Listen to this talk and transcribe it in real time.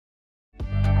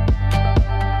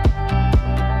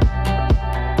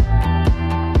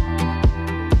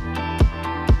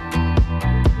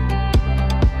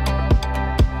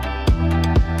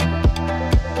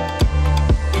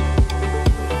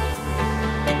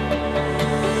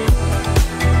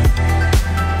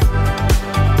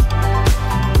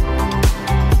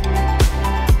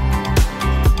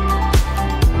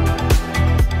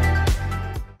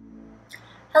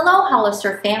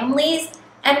Hollister families,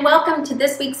 and welcome to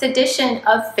this week's edition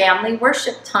of Family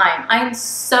Worship Time. I'm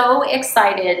so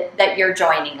excited that you're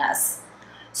joining us.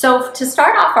 So to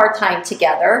start off our time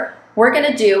together, we're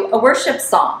going to do a worship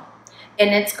song, and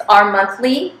it's our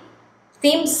monthly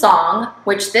theme song,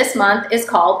 which this month is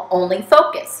called Only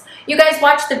Focus. You guys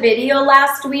watched the video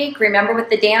last week, remember, with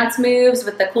the dance moves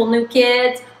with the cool new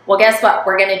kids? Well, guess what?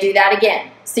 We're going to do that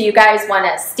again. So you guys want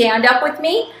to stand up with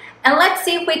me, and let's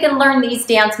see if we can learn these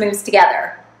dance moves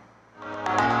together.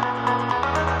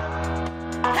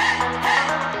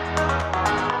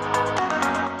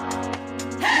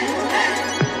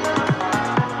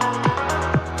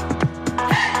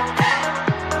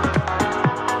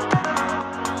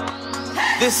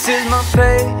 This is my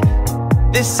faith,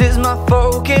 this is my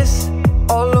focus,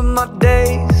 all of my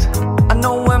days. I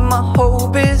know where my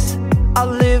hope is, I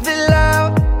live it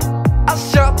loud, I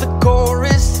shout the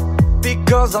chorus,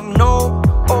 because I know,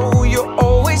 oh, you're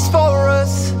always for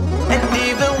us. And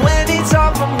even when it's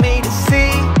hard for me to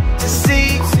see,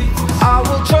 I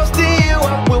will trust in you,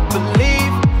 I will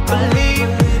believe. And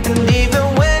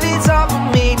even when it's hard for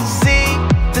me to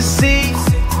see,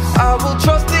 I will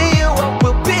trust in you, I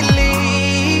will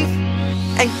believe.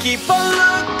 And keep on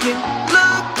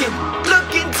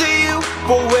looking to you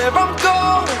for where I'm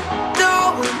going,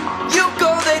 knowing you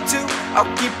go there too. I'll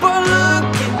keep on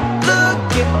looking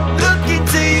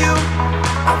to you.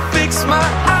 I fix my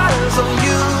eyes on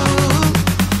you.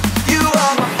 You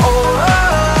are my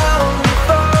only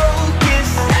focus.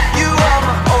 You are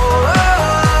my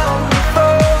only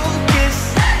focus.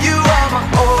 You are my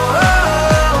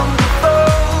only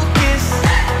focus.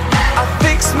 I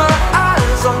fix my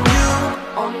eyes on you.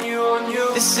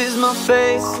 This is my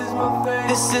faith,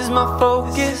 this is my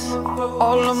focus,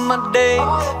 all of my days.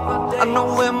 I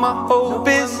know where my hope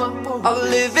is, I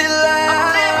live it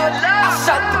loud, I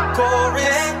shout the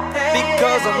chorus,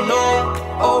 because I know,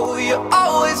 oh, you're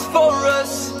always for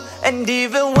us. And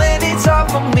even when it's hard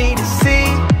for me to see,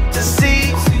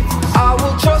 I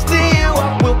will trust in you,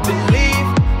 I will believe.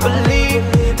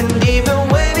 And even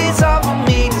when it's hard for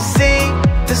me to see,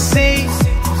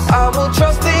 I will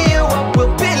trust in you, I will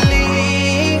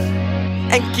believe.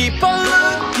 And keep on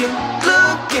looking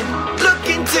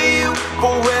to you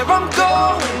for where I'm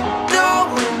going,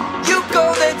 knowing you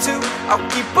go there too. I'll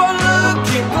keep on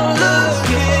looking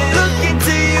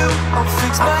to you. I'll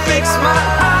fix my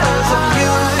eyes on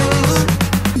you.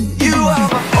 You are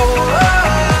my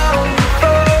only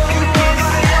focus.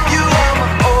 You are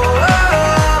my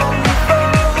only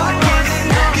focus.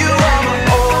 You are my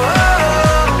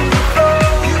only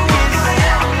focus.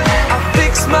 I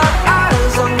fix my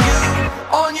eyes on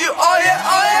you, oh yeah.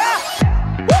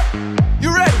 Woo! You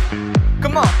ready?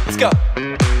 Come on, let's go.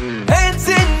 Hands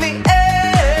in the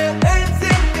air, hands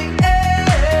in the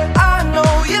air. I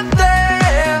know you're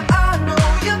there, I know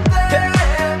you're there.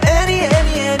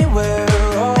 Anywhere,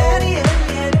 oh.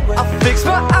 Anywhere. I fix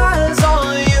my eyes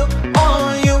on you,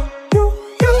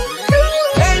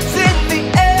 Hands in the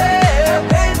air,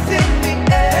 hands in the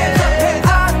air. I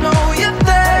know you're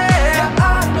there, I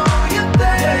know you're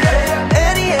there.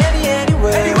 Anywhere.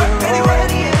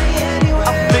 I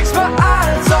fix my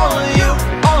eyes on you.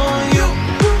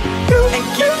 And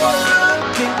keep on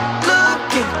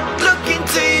looking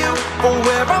to you for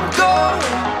where I'm going,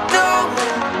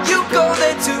 knowing you go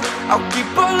there too. I'll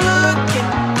keep on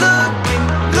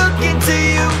looking to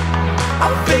you.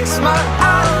 I'll fix my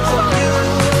eyes on you.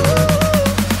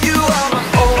 You are my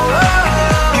only,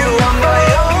 you are my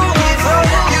only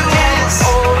focus.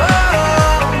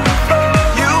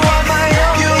 You are my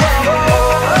only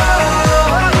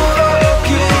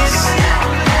focus.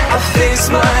 I fix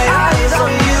my eyes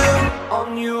on you.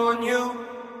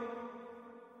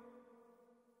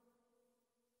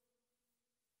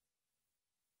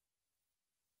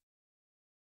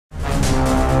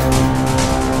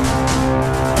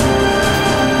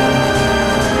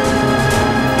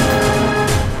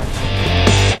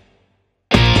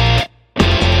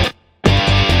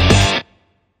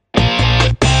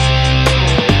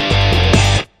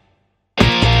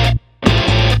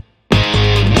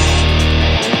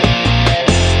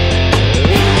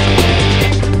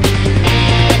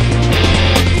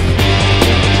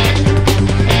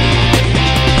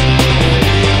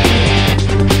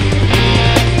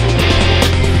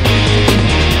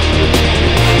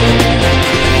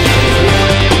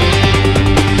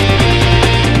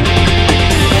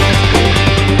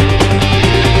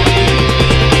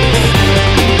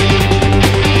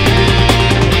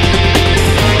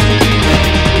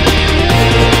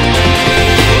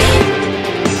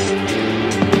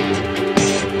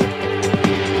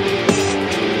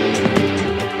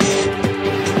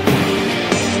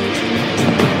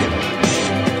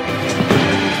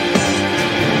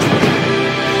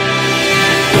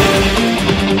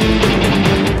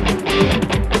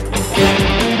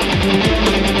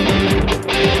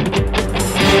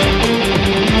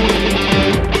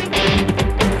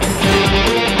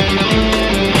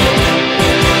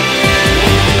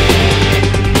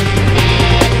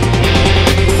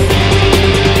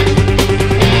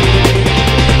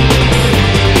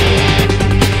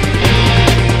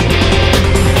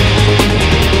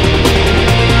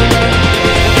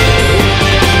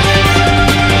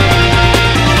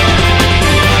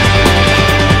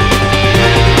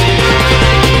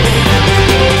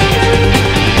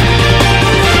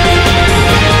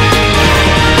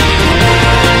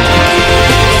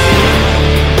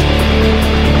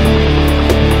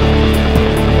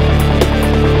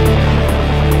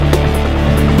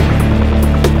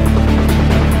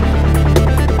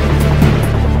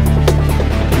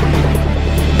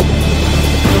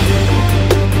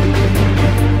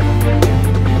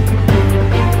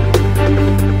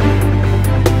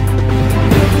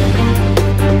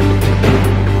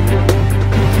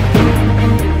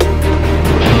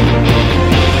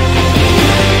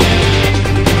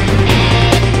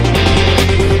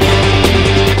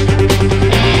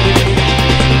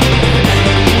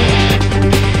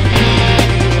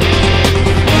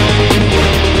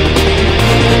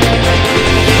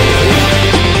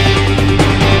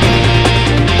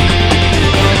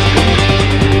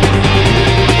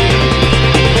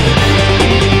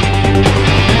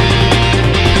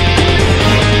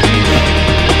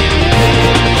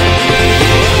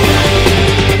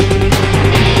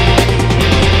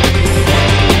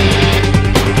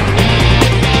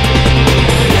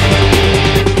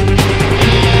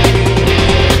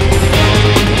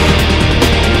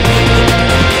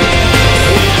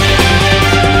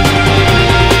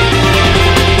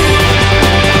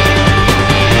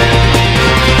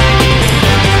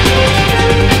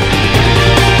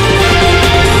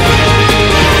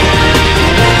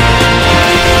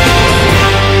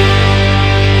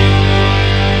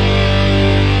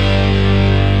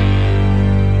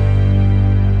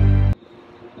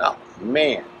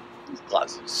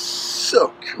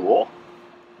 So cool.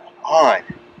 On. I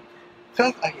feel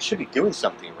like I should be doing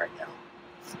something right now.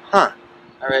 Huh.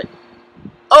 Alright.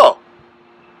 Oh!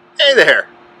 Hey there!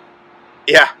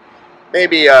 Yeah,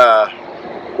 maybe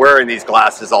wearing these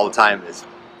glasses all the time is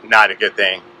not a good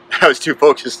thing. I was too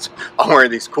focused on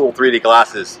wearing these cool 3D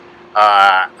glasses.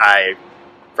 I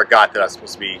forgot that I was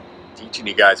supposed to be teaching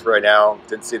you guys right now.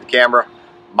 Didn't see the camera.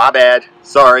 My bad.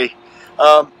 Sorry.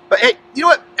 But hey, you know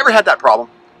what? Ever had that problem?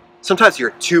 Sometimes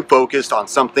you're too focused on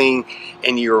something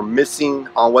and you're missing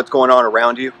on what's going on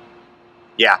around you.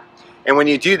 Yeah. And when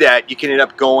you do that, you can end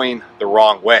up going the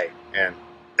wrong way. And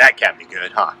that can't be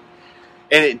good, huh?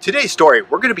 And in today's story,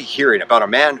 we're going to be hearing about a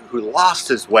man who lost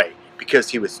his way because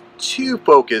he was too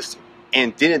focused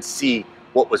and didn't see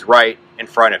what was right in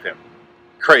front of him.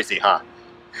 Crazy, huh?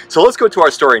 So let's go to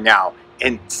our story now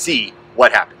and see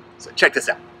what happened. So check this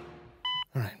out.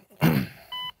 All right.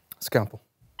 Scalpel.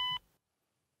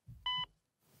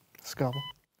 Scalpel.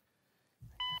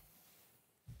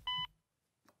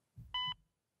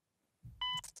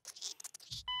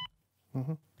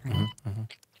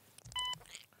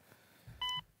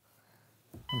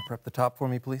 And prep the top for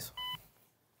me, please.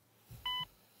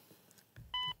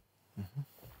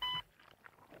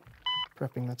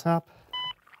 Prepping the top.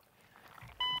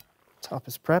 Top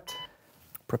is prepped.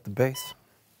 Prep the base.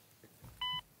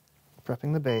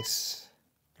 Prepping the base.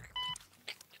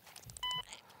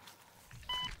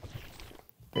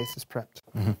 Base is prepped.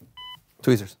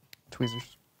 Tweezers.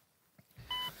 Tweezers.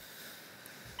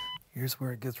 Here's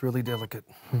where it gets really delicate.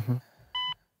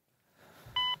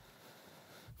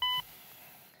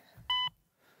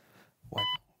 Wipe.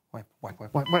 Wiping.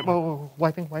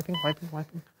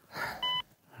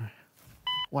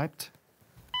 Wiped.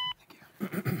 Thank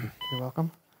you. You're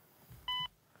welcome.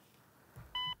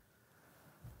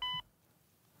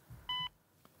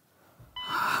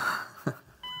 All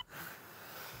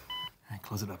right,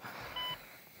 close it up.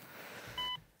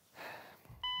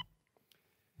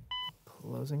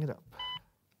 Closing it up.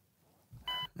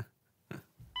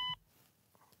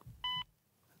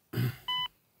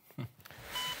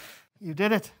 You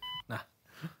did it. Nah,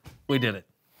 we did it.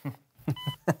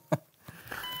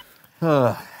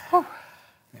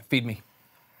 Feed me.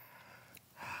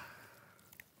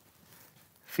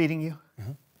 Feeding you.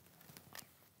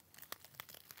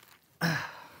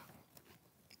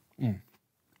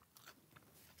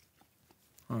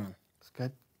 It's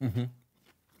good.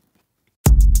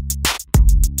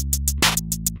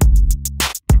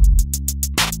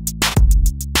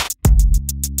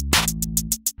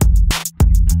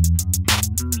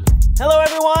 Hello,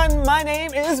 everyone. My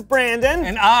name is Brandon.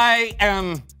 And I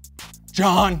am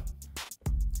John.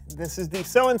 This is the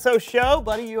So-and-So Show.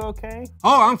 Buddy, you okay?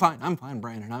 Oh, I'm fine. I'm fine,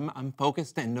 Brandon. I'm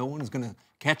focused and no one's gonna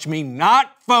catch me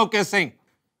not focusing.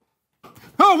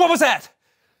 Oh, what was that?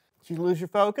 Did you lose your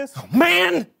focus?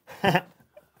 Man!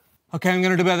 Okay, I'm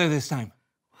gonna do better this time.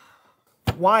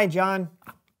 Why, John?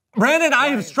 Brandon, I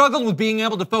have struggled with being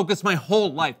able to focus my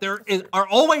whole life. Are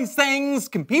always things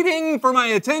competing for my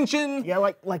attention. Yeah,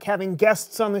 like having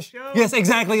guests on the show? Yes,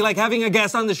 exactly, like having a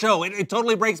guest on the show. It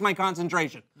totally breaks my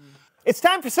concentration. It's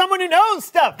time for someone who knows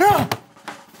stuff.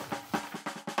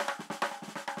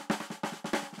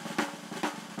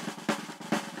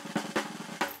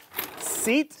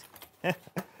 Seat.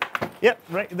 Yep,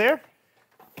 right there.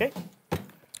 Okay.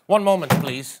 One moment,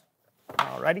 please.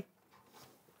 Alrighty.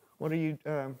 What are you,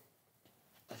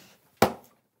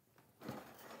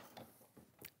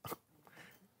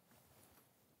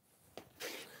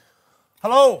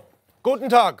 Hello. Guten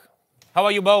Tag. How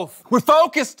are you both? We're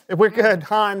focused. We're good,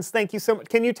 Hans. Thank you so much.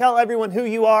 Can you tell everyone who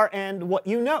you are and what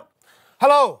you know?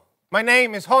 Hello. My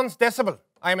name is Hans Decibel.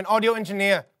 I am an audio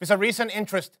engineer with a recent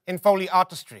interest in Foley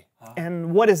artistry.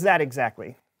 And what is that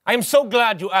exactly? I am so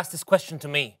glad you asked this question to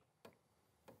me.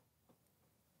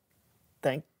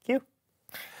 Thank you.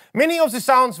 Many of the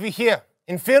sounds we hear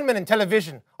in film and in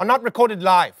television are not recorded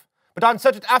live, but are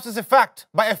inserted after the fact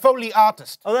by a Foley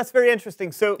artist. Oh, that's very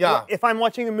interesting. So Yeah. if I'm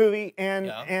watching a movie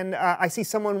and I see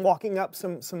someone walking up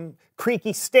some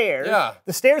creaky stairs,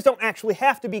 the stairs don't actually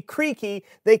have to be creaky.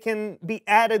 They can be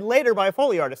added later by a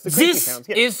Foley artist. The creaky This sounds.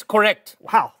 is correct.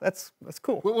 Wow, that's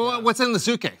cool. What's in the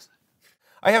suitcase?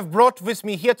 I have brought with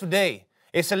me here today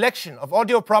a selection of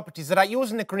audio properties that I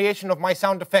use in the creation of my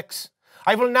sound effects.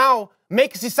 I will now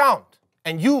make the sound,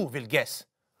 and you will guess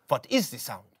what is the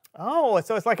sound. Oh,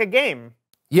 so it's like a game.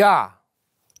 Yeah.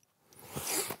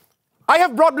 I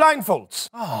have brought blindfolds.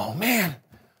 Oh, man.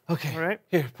 Okay. All right.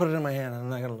 Here, put it in my hand. I'm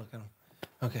not going to look at them.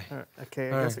 Okay.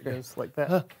 Okay, All I guess right, it goes like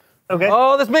that. Okay.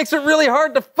 Oh, this makes it really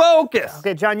hard to focus.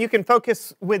 Okay, John, you can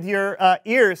focus with your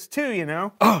ears too, you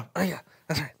know? Oh, yeah.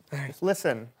 That's right. All right. Just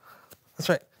listen. That's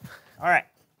right. All right.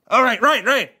 All right,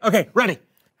 right. Okay, ready.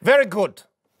 Very good.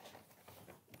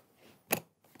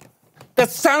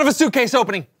 That's the sound of a suitcase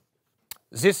opening.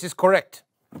 This is correct.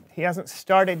 He hasn't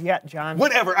started yet, John.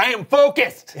 Whatever, I am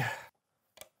focused.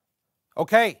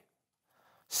 Okay.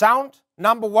 Sound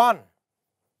number 1.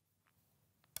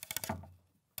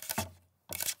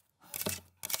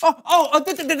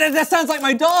 That sounds like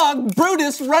my dog,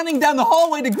 Brutus, running down the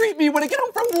hallway to greet me when I get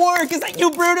home from work. Is that you,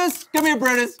 Brutus? Come here,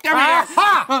 Brutus. Come here.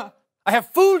 Aha! I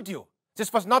have fooled you.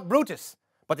 This was not Brutus,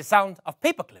 but the sound of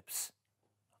paper clips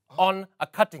on a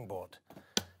cutting board,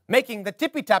 making the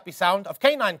tippy-tappy sound of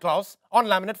canine claws on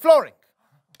laminate flooring.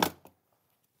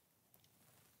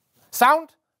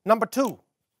 Sound number 2.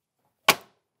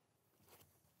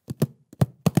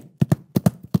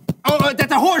 Oh,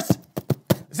 that's a horse.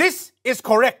 This is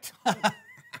correct.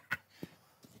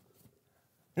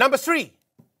 Number 3.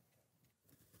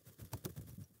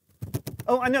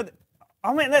 Oh, I know.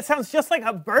 Oh, man, that sounds just like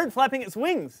a bird flapping its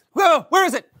wings. Whoa, where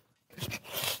is it?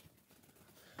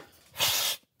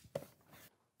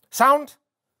 Sound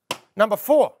number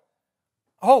 4.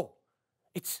 Oh,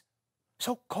 it's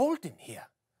so cold in here.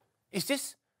 Is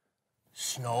this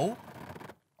snow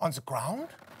on the ground?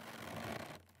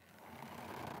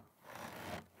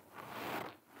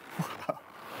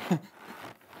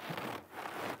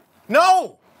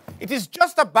 No, it is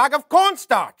just a bag of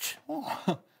cornstarch.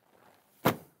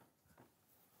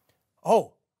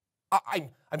 Oh,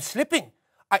 I'm slipping.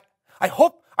 I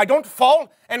hope I don't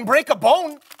fall and break a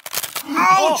bone.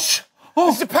 Ouch!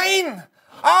 It's the pain.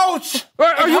 Ouch!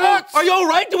 Are you all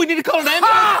right? Do we need to call an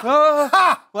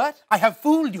ambulance? What? I have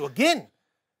fooled you again.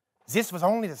 This was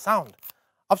only the sound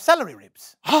of celery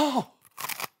ribs. Oh!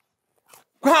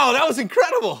 Wow, that was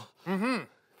incredible.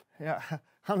 Yeah,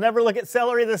 I'll never look at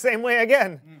celery the same way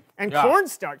again. And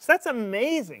cornstarch, that's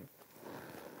amazing.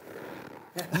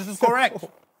 This is correct.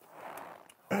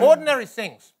 Ordinary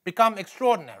things become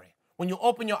extraordinary when you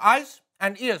open your eyes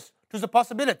and ears to the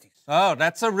possibilities. Oh,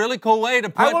 that's a really cool way to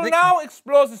put I will now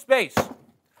explore the space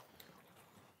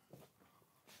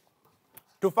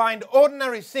to find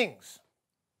ordinary things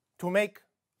to make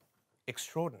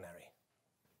extraordinary.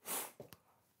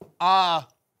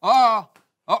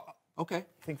 Okay.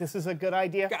 Think this is a good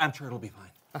idea? I'm sure it'll be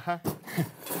fine.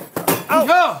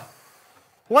 Oh!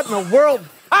 What in the world?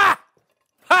 Ha!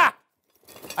 Ha!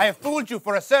 I have fooled you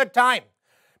for a third time.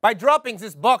 By dropping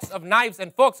this box of knives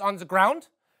and forks on the ground,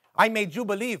 I made you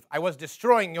believe I was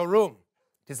destroying your room.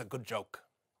 It is a good joke.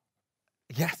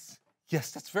 Yes,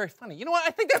 that's very funny. You know what?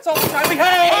 I think that's all the time we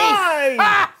have.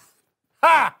 Ha!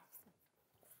 Ha!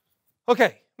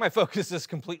 Okay, my focus is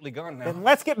completely gone now. Then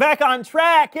let's get back on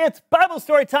track. It's Bible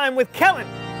story time with Kellen.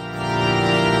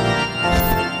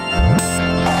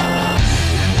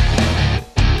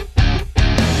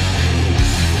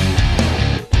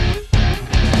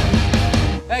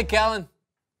 Hey, Kellen.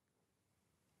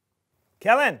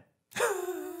 Kellen.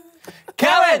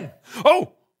 Kellen!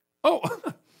 Oh!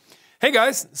 Hey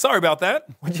guys, sorry about that.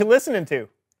 What you listening to?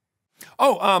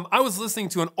 I was listening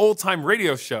to an old-time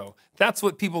radio show. That's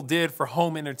what people did for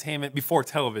home entertainment before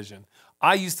television.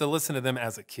 I used to listen to them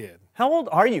as a kid. How old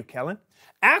are you, Kellen?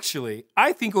 Actually,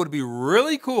 I think it would be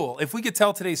really cool if we could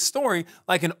tell today's story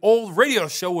like an old radio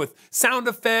show with sound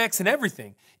effects and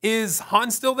everything. Is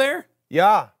Hans still there?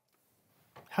 Yeah.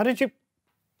 How did you...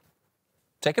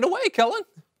 Take it away, Kellen.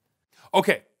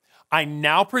 Okay, I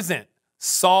now present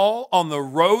Saul on the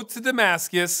Road to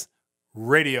Damascus,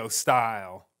 radio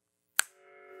style.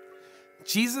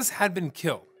 Jesus had been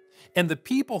killed, and the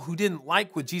people who didn't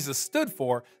like what Jesus stood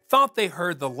for thought they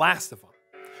heard the last of him.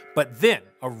 But then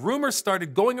a rumor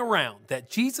started going around that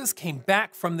Jesus came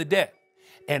back from the dead,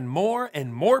 and more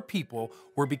people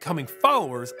were becoming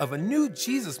followers of a new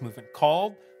Jesus movement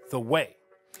called the Way.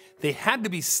 They had to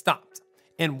be stopped,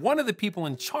 and one of the people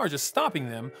in charge of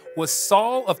stopping them was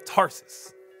Saul of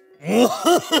Tarsus.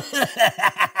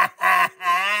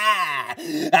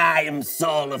 I am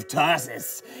Saul of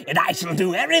Tarsus, and I shall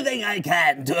do everything I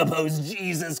can to oppose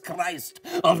Jesus Christ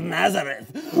of Nazareth.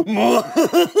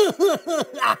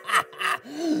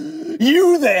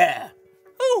 You there?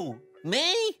 Who?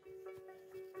 Me?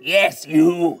 Yes,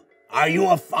 you. Are you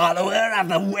a follower of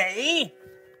the Way?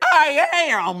 I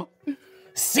am.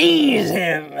 Seize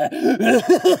him.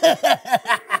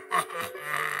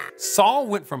 Saul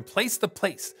went from place to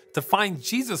place to find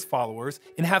Jesus followers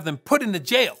and have them put into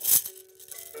jail.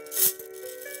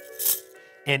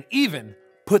 And even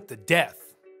put to death.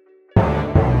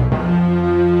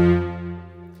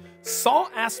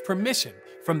 Saul asked permission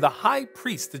from the high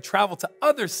priest to travel to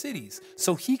other cities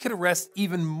so he could arrest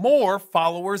even more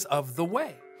followers of the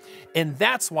Way. And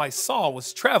that's why Saul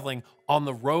was traveling on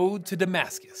the road to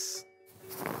Damascus.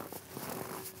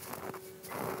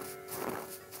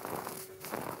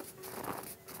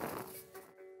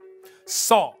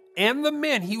 Saul and the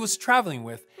men he was traveling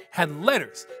with had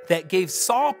letters that gave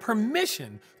Saul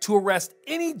permission to arrest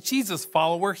any Jesus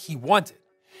follower he wanted.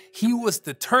 He was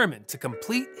determined to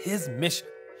complete his mission.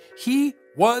 He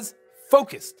was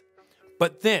focused.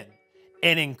 But then,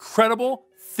 an incredible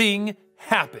thing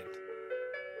happened.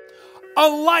 A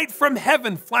light from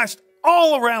heaven flashed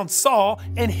all around Saul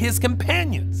and his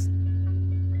companions.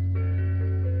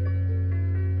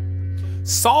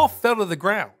 Saul fell to the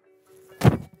ground,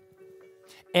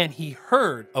 and he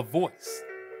heard a voice.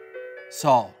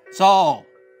 Saul, Saul,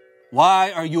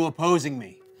 why are you opposing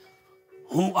me?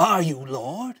 Who are you,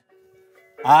 Lord?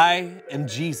 I am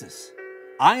Jesus.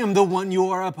 I am the one you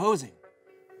are opposing.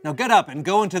 Now get up and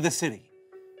go into the city.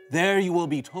 There you will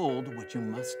be told what you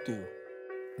must do.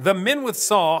 The men with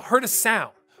Saul heard a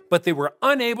sound, but they were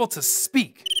unable to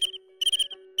speak.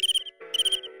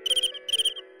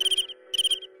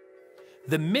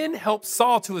 The men helped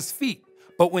Saul to his feet,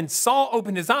 but when Saul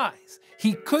opened his eyes,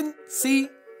 he couldn't see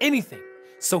anything,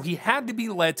 so he had to be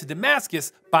led to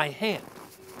Damascus by hand.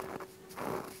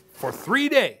 For 3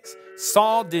 days,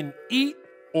 Saul didn't eat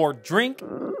or drink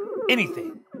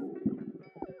anything.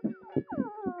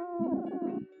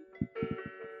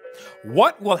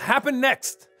 What will happen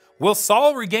next? Will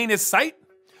Saul regain his sight?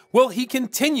 Will he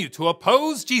continue to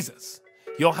oppose Jesus?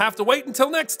 You'll have to wait until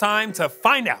next time to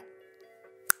find out.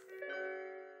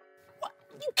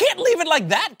 You can't leave it like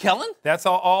that, Kellen. That's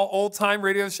how all old-time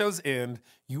radio shows end.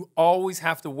 You always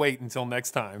have to wait until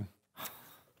next time.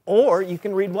 Or you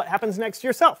can read what happens next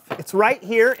yourself. It's right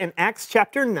here in Acts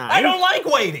chapter 9. I don't like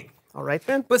waiting. All right,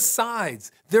 then.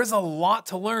 Besides, there's a lot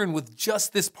to learn with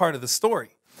just this part of the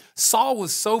story. Saul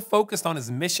was so focused on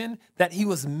his mission that he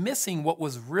was missing what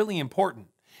was really important.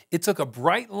 It took a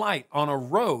bright light on a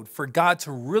road for God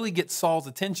to really get Saul's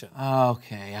attention.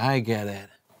 Okay, I get it.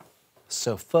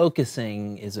 So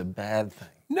focusing is a bad thing.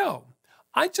 No,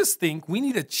 I just think we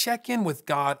need to check in with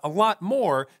God a lot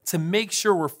more to make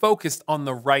sure we're focused on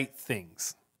the right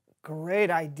things. Great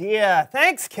idea.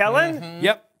 Thanks, Kellen.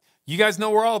 Yep, you guys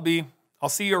know where I'll be. I'll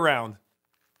see you around.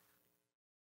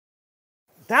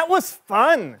 That was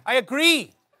fun. I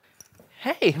agree.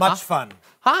 Hey, Much fun.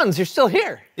 Hans, you're still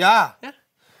here. Yeah.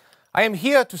 I am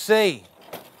here to say,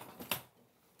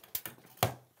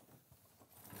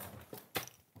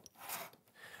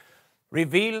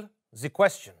 reveal the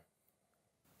question.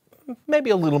 Maybe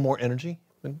a little more energy.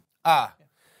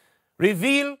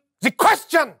 Reveal the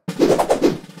question!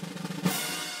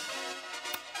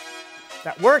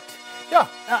 That worked. Yeah.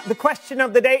 The question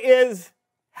of the day is,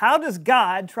 how does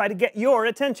God try to get your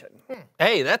attention?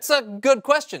 Hey, that's a good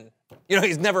question. You know,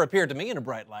 he's never appeared to me in a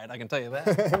bright light, I can tell you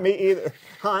that. Me either.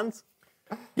 Hans?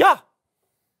 Yeah.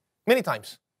 Many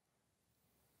times.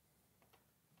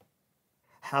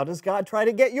 How does God try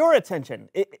to get your attention?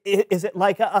 Is it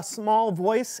like a small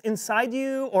voice inside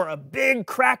you, or a big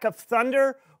crack of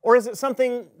thunder, or is it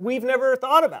something we've never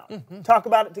thought about? Talk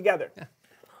about it together. Yeah.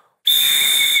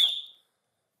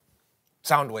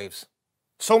 Sound waves.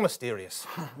 So mysterious.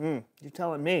 You're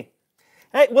telling me.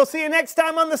 Hey, we'll see you next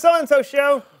time on the So-and-So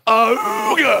Show.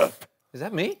 Is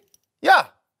that me? Yeah.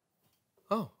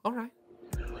 Oh, all right.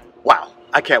 Wow,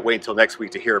 I can't wait until next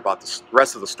week to hear about the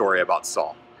rest of the story about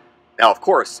Saul. Now, of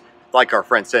course, like our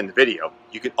friend said in the video,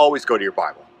 you can always go to your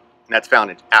Bible, and that's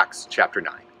found in Acts chapter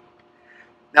 9.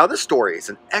 Now, this story is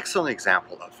an excellent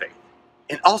example of faith,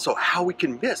 and also how we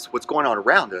can miss what's going on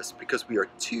around us because we are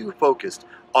too focused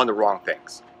on the wrong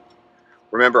things.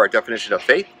 Remember our definition of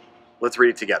faith? Let's read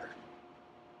it together.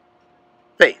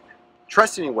 Faith,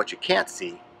 trusting in what you can't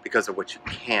see because of what you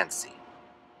can see.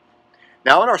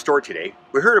 Now in our story today,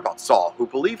 we heard about Saul, who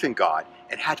believed in God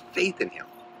and had faith in him.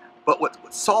 But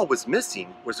what Saul was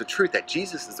missing was the truth that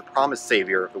Jesus is the promised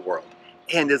Savior of the world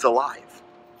and is alive.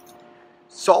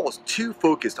 Saul was too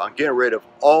focused on getting rid of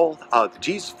all the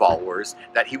Jesus followers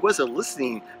that he wasn't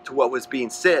listening to what was being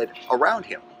said around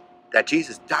him, that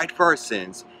Jesus died for our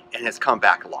sins and has come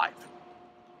back alive.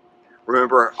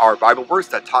 Remember our Bible verse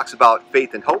that talks about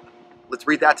faith and hope? Let's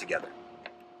read that together.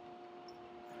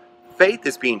 Faith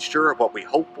is being sure of what we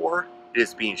hope for. It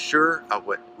is being sure of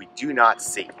what we do not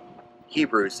see.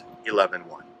 Hebrews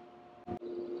 11:1.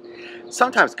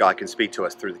 Sometimes God can speak to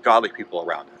us through the godly people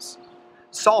around us.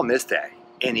 Saul missed that,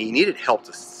 and he needed help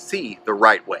to see the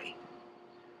right way.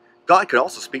 God can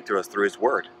also speak to us through His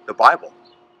Word, the Bible.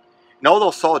 And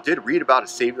although Saul did read about a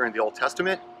Savior in the Old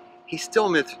Testament, he still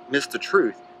missed the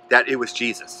truth that it was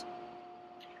Jesus.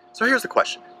 So here's the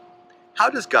question. How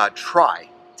does God try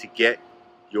to get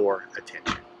your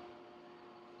attention.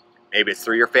 Maybe it's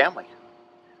through your family.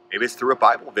 Maybe it's through a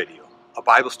Bible video, a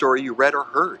Bible story you read or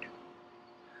heard.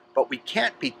 But we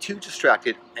can't be too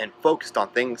distracted and focused on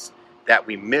things that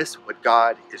we miss what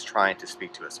God is trying to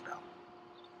speak to us about.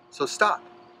 So stop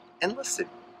and listen.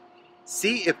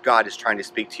 See if God is trying to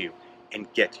speak to you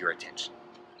and get your attention.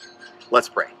 Let's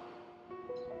pray.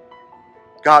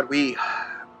 God, we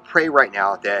pray right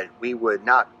now that we would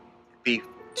not be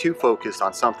too focused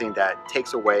on something that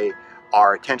takes away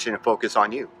our attention and focus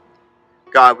on you.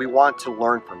 God, we want to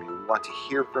learn from you. We want to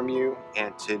hear from you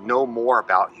and to know more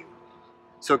about you.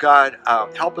 So God,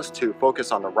 help us to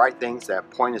focus on the right things that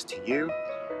point us to you.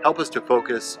 Help us to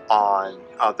focus on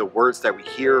the words that we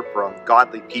hear from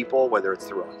godly people, whether it's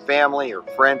through our family or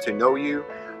friends who know you,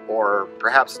 or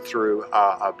perhaps through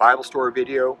a Bible story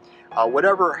video.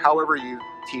 However you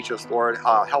teach us, Lord,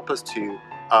 help us to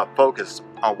focus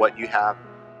on what you have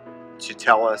to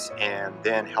tell us, and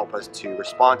then help us to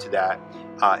respond to that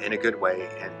in a good way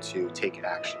and to take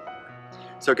action.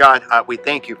 So God, we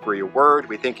thank you for your word.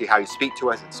 We thank you how you speak to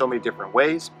us in so many different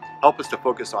ways. Help us to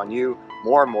focus on you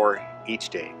more and more each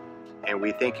day. And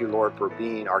we thank you, Lord, for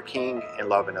being our King and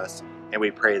loving us. And we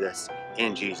pray this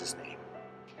in Jesus' name.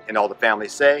 And all the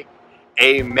families say,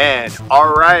 amen.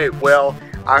 All right, well,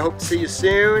 I hope to see you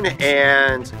soon.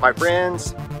 And my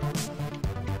friends,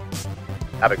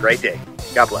 have a great day.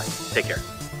 God bless. Take care.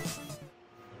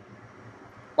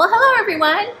 Well, hello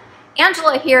everyone.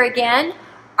 Angela here again.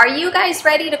 Are you guys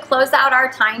ready to close out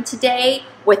our time today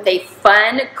with a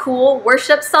fun, cool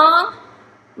worship song?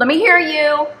 Let me hear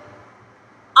you.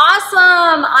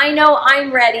 Awesome. I know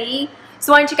I'm ready.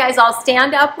 So why don't you guys all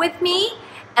stand up with me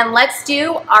and let's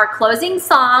do our closing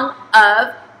song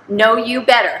of Know You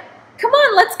Better. Come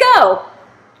on, let's go.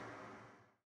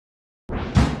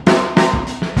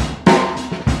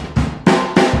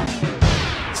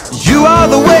 You are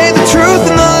the way, the truth,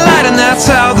 and the light, and that's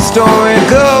how the story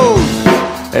goes.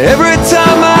 Every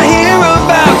time I hear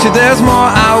about you, there's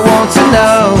more I want to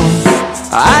know.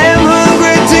 I am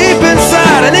hungry deep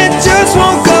inside, and it just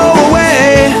won't go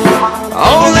away.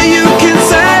 Only you can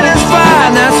satisfy,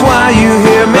 and that's why you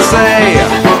hear me say,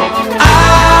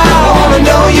 I wanna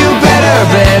know you better,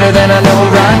 better than I know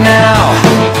right now.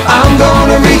 I'm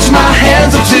gonna reach my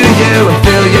hands up to you and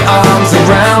feel your arms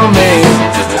around me.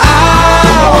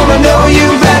 I wanna know you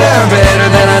better, better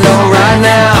than I know right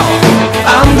now.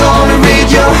 I'm gonna read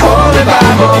your holy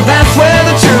Bible, that's where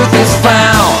the truth is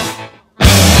found.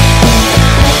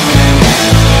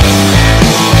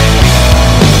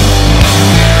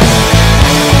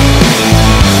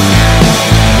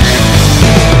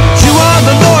 You are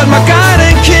the Lord, my God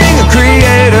and King, the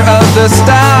creator of the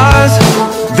stars.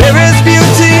 There is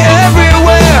beauty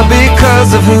everywhere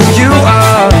because of who you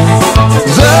are.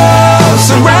 Love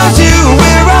surrounds you,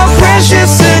 we're all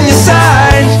precious in your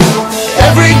sight.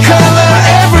 Every color,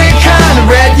 every kind of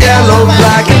red, yellow,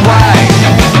 black and white.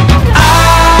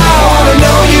 I wanna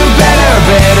know you better,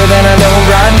 better than I know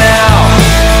right now.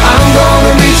 I'm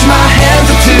gonna reach my hands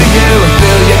up to you and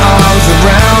feel your arms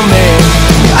around me.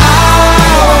 I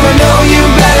wanna know you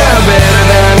better, better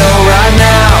than I know right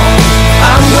now.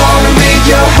 I'm gonna read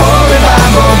your holy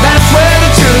Bible, that's where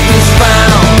the truth is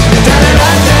found.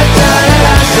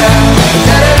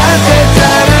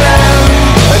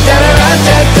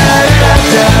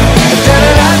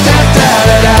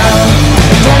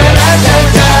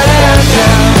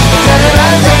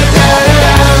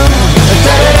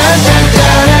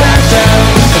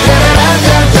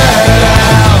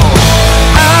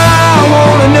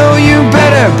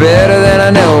 Better than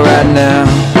I know right now.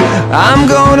 I'm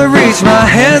gonna reach my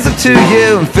hands up to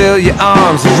you and feel your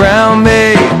arms around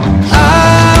me.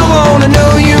 I wanna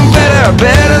know you better,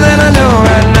 better than I know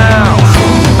right now.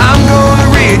 I'm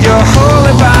gonna read your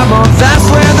holy Bible, that's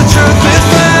where the truth is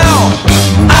found.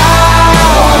 I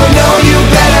wanna know you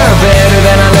better, better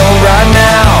than I know right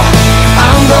now.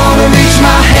 I'm gonna reach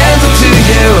my hands up to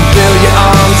you and feel your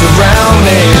arms around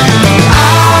me.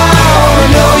 I wanna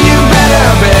know you better,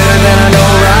 better than I know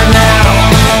right now.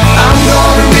 I'm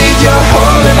gonna read your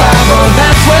holy Bible,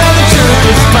 that's where the truth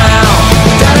is found.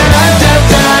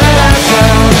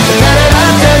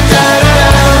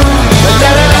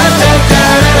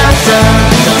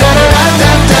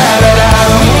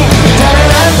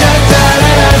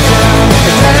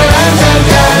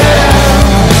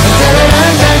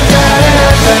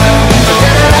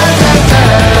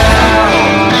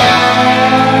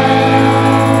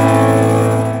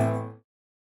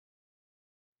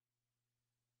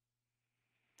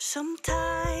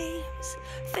 Sometimes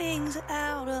things are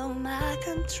out of my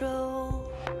control,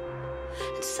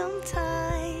 and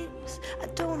sometimes I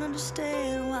don't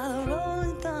understand why the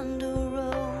rolling thunder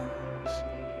rolls.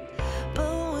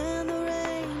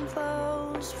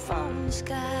 falls from the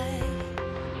sky.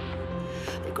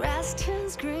 The grass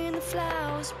turns green, the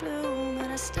flowers bloom,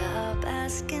 and I stop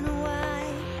asking why.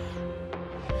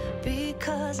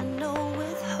 Because I know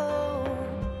with hope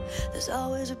there's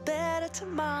always a better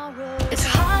tomorrow. It's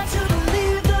hard to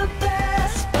believe the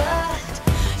best, but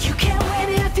you can't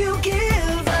win if you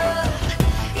give up.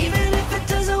 Even if it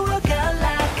doesn't work out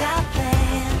like I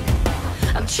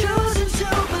planned, I'm choosing to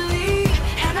believe,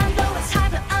 and I know it's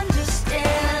hard to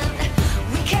understand.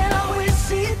 We can't always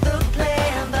see the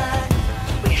plan, but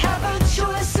we have a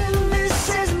choice and this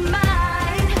is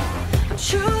mine. I'm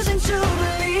choosing to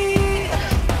believe.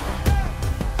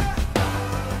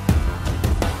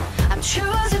 I'm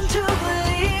choosing to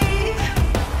believe.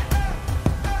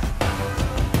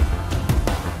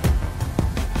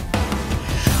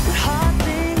 When hard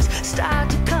things start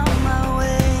to come my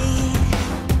way,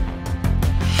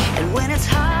 and when it's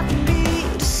hard for me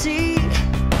to see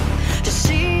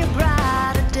a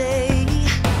brighter day,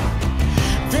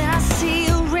 then I see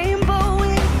a rainbow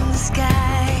in the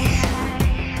sky.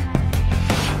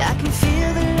 I can feel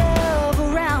the love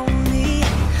around me.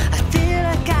 I feel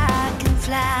like I can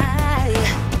fly.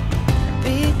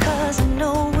 Because I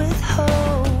know with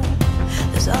hope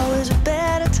there's always a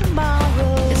better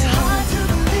tomorrow. It's hard to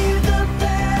believe the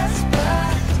best,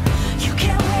 but you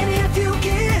can't win if you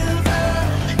give up.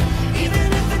 Even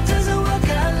if it doesn't work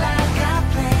out like I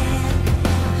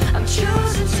planned, I'm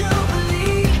choosing to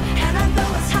believe, and I know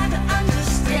it's hard to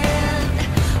understand.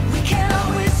 We can't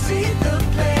always see the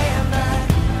plan, but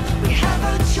we have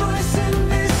a choice and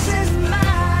this is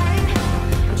mine.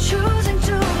 I'm choosing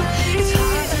to believe. It's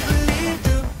hard to believe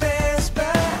the best,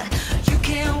 but you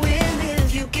can't win if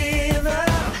you give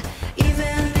up.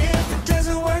 Even if it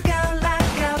doesn't work out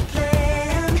like I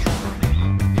planned,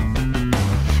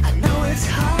 I know it's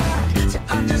hard to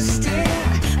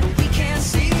understand, but we can't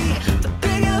see the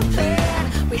bigger plan.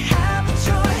 We have a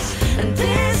choice, and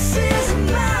this is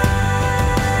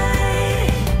mine.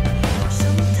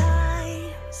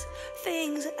 Sometimes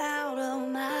things are out of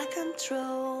my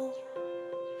control,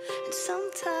 and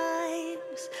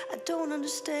sometimes I don't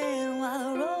understand.